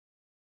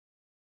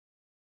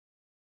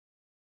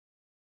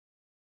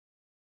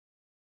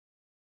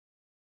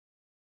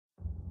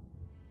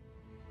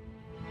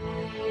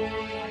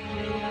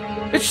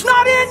It's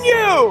not in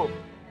you.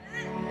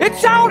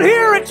 It's out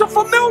here. It's a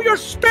familiar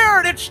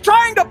spirit. It's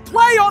trying to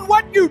play on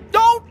what you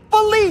don't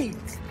believe.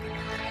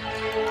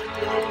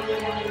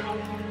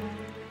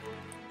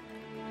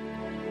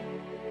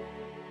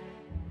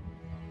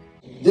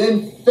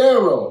 Then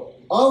Pharaoh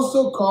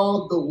also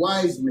called the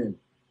wise men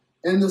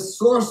and the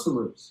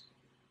sorcerers.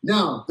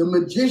 Now, the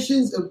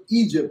magicians of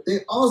Egypt, they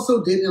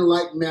also did in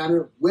like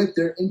manner with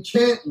their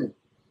enchantment.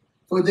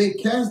 For they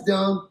cast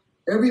down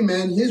every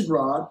man his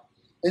rod,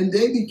 and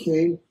they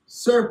became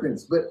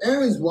serpents. But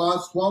Aaron's rod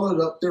swallowed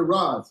up their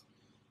rods.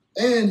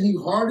 And he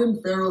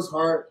hardened Pharaoh's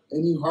heart,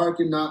 and he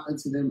hearkened not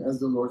unto them as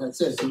the Lord had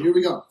said. So here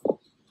we go.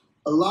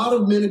 A lot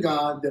of men of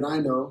God that I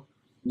know,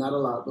 not a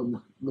lot,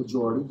 but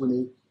majority,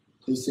 when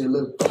they say,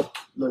 look,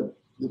 the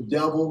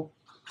devil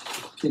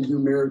can do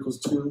miracles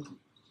too.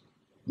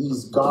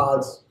 These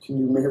gods can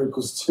do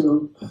miracles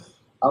too.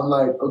 I'm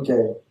like,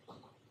 okay,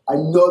 I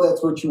know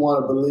that's what you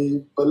want to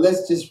believe, but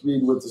let's just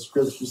read what the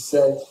scriptures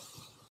say.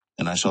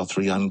 And I saw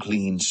 3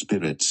 unclean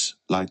spirits,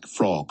 like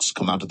frogs,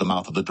 come out of the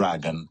mouth of the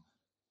dragon,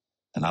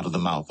 and out of the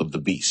mouth of the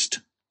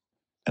beast,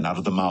 and out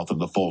of the mouth of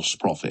the false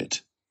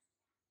prophet.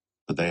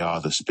 But they are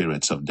the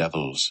spirits of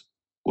devils,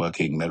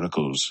 working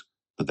miracles.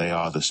 But they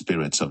are the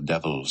spirits of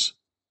devils,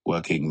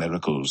 working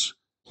miracles.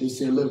 They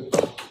say, look,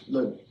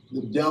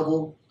 the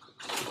devil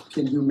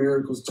can do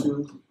miracles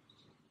too.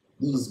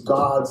 These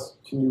gods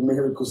can do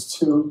miracles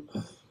too.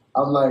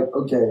 I'm like,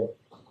 okay,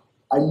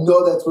 I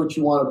know that's what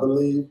you want to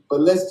believe, but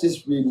let's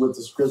just read what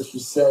the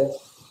scriptures say.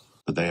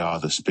 But they are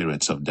the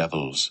spirits of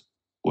devils,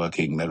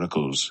 working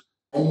miracles.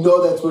 I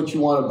know that's what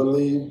you want to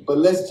believe, but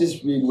let's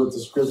just read what the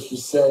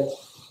scriptures say.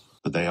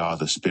 But they are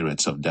the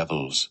spirits of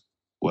devils,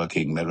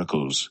 working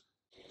miracles.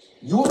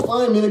 You will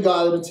find men of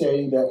God that will tell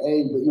you that,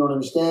 hey, but you don't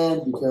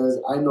understand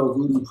because I know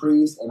voodoo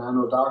priests and I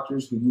know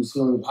doctors who use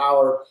healing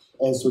power,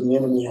 and so the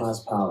enemy has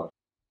power.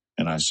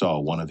 And I saw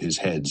one of his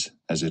heads,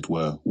 as it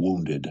were,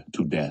 wounded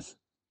to death.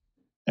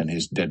 And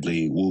his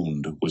deadly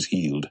wound was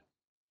healed.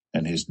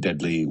 And his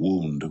deadly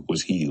wound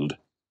was healed.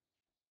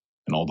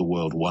 And all the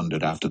world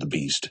wondered after the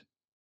beast.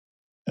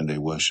 And they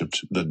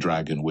worshipped the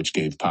dragon which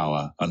gave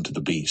power unto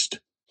the beast.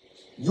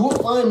 You will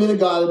find men of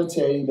God that will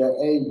tell you that,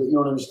 hey, but you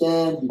don't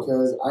understand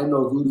because I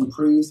know voodoo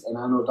priests and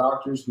I know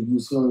doctors who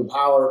use healing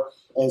power,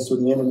 and so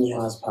the enemy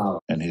has power.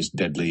 And his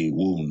deadly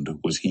wound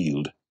was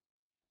healed.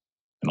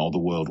 And all the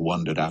world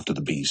wondered after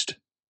the beast.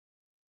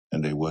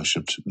 And they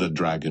worshipped the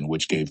dragon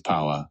which gave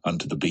power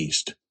unto the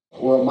beast.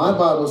 Well, my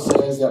Bible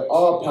says that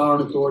all power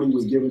and authority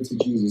was given to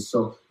Jesus.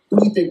 So who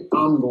do you think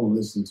I'm going to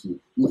listen to?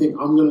 You think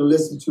I'm going to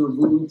listen to a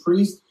voodoo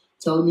priest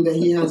telling me that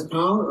he has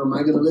power? Or am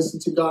I going to listen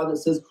to God that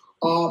says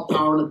all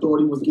power and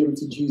authority was given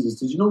to Jesus?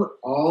 Did you know what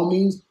all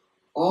means?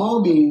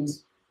 All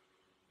means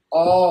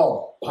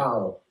all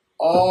power,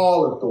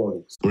 all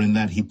authority. For in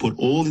that he put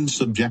all in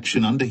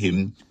subjection under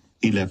him,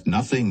 he left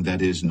nothing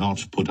that is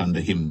not put under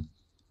him.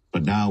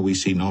 But now we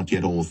see not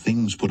yet all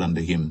things put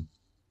under him.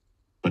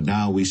 But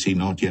now we see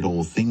not yet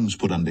all things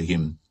put under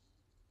him.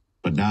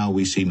 But now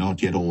we see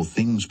not yet all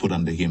things put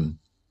under him.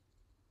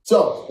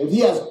 So, if he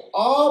has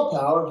all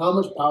power, how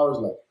much power is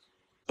left?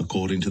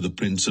 According to the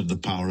prince of the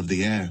power of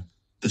the air,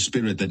 the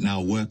spirit that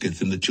now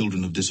worketh in the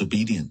children of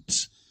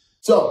disobedience.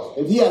 So,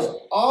 if he has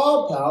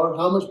all power,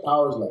 how much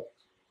power is left?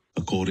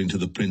 According to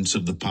the prince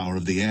of the power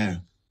of the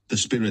air, the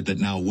spirit that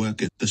now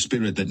worketh, the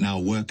spirit that now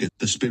worketh,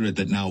 the spirit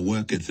that now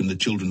worketh in the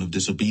children of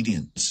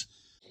disobedience.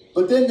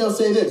 But then they'll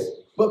say this,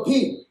 but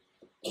Pete,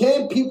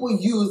 can people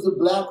use the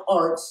black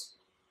arts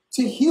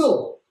to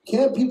heal?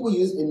 Can people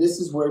use, and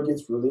this is where it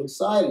gets really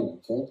exciting,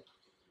 okay?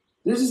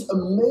 There's this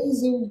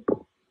amazing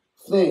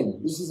thing,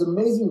 there's this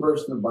amazing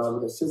verse in the Bible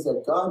that says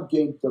that God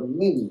gave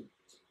dominion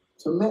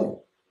to man.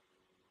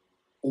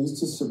 And he's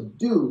to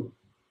subdue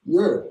the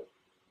earth.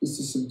 He's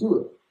to subdue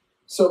it.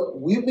 So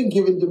we've been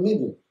given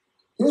dominion.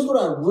 Here's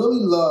what I really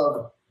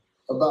love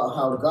about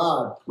how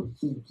God,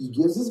 he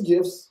gives his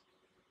gifts,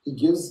 he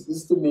gives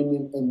this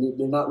dominion, and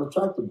they're not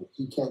retractable.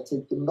 He can't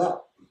take them back.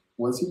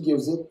 Once he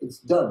gives it, it's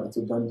done. It's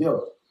a done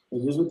deal.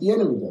 And here's what the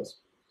enemy does.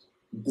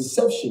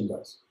 Deception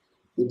does.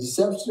 The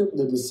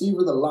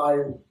deceiver, the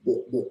liar,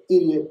 the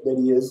idiot that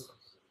he is,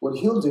 what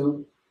he'll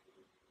do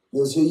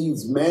is he'll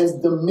use man's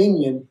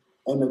dominion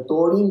and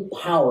authority and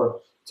power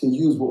to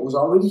use what was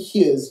already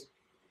his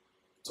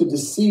to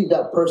deceive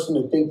that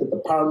person to think that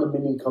the power and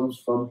dominion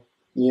comes from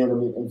the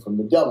enemy and from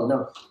the devil.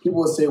 Now, people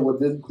will say, well,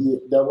 did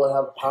the devil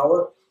have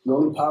power? The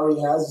only power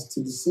he has is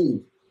to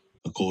deceive.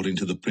 According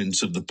to the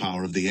prince of the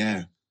power of the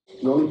air.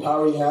 The only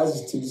power he has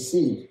is to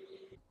deceive.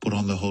 Put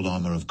on the whole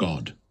armor of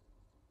God,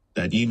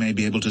 that ye may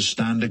be able to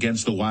stand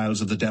against the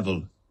wiles of the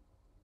devil.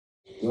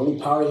 The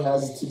only power he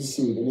has is to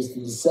deceive. And it's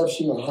the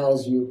deception that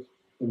has you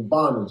in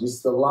bondage.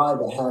 It's the lie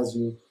that has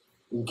you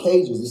in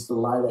cages. It's the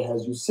lie that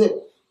has you sick.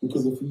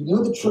 Because if you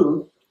knew the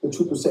truth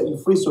will set you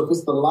free. So if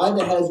it's the lie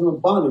that has you in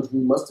bondage,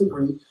 we must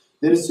agree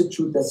that it's the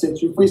truth that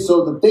sets you free.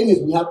 So the thing is,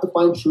 we have to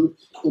find truth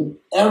in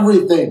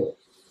everything.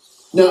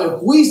 Now,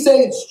 if we say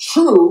it's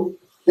true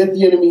that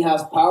the enemy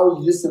has power,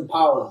 you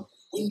disempower him.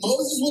 When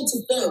Moses went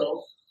to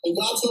Pharaoh and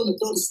God told him to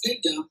throw the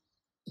snake down,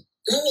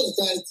 Pharaoh's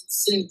guys did the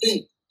same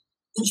thing,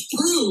 which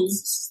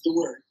proves, this is the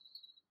word,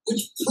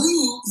 which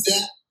proves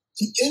that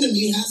the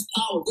enemy has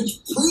power, which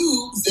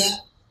proves that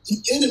the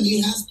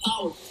enemy has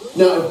power.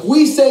 Now, if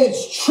we say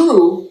it's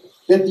true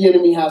that the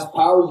enemy has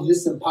power, you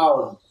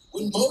disempower him.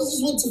 When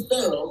Moses went to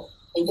Pharaoh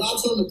and God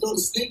told him to throw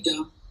the snake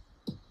down,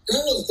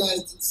 Pharaoh's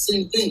guys did the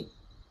same thing,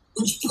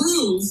 which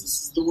proves,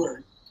 this is the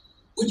word,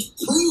 which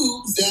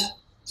proves that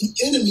the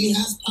enemy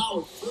has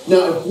power.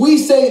 Now, if we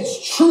say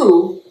it's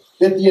true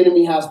that the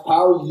enemy has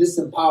power, you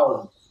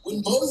disempower him.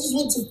 When Moses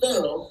went to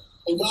Pharaoh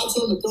and God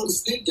told him to throw the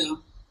snake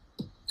down,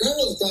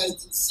 Pharaoh's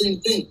guys did the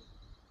same thing,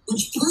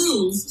 which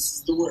proves, this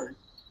is the word,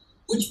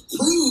 which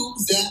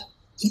proves that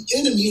the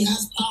enemy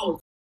has power.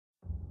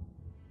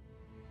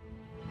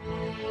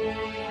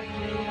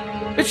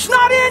 It's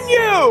not in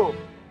you.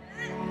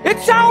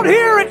 It's out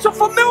here. It's a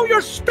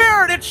familiar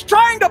spirit. It's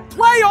trying to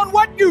play on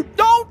what you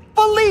don't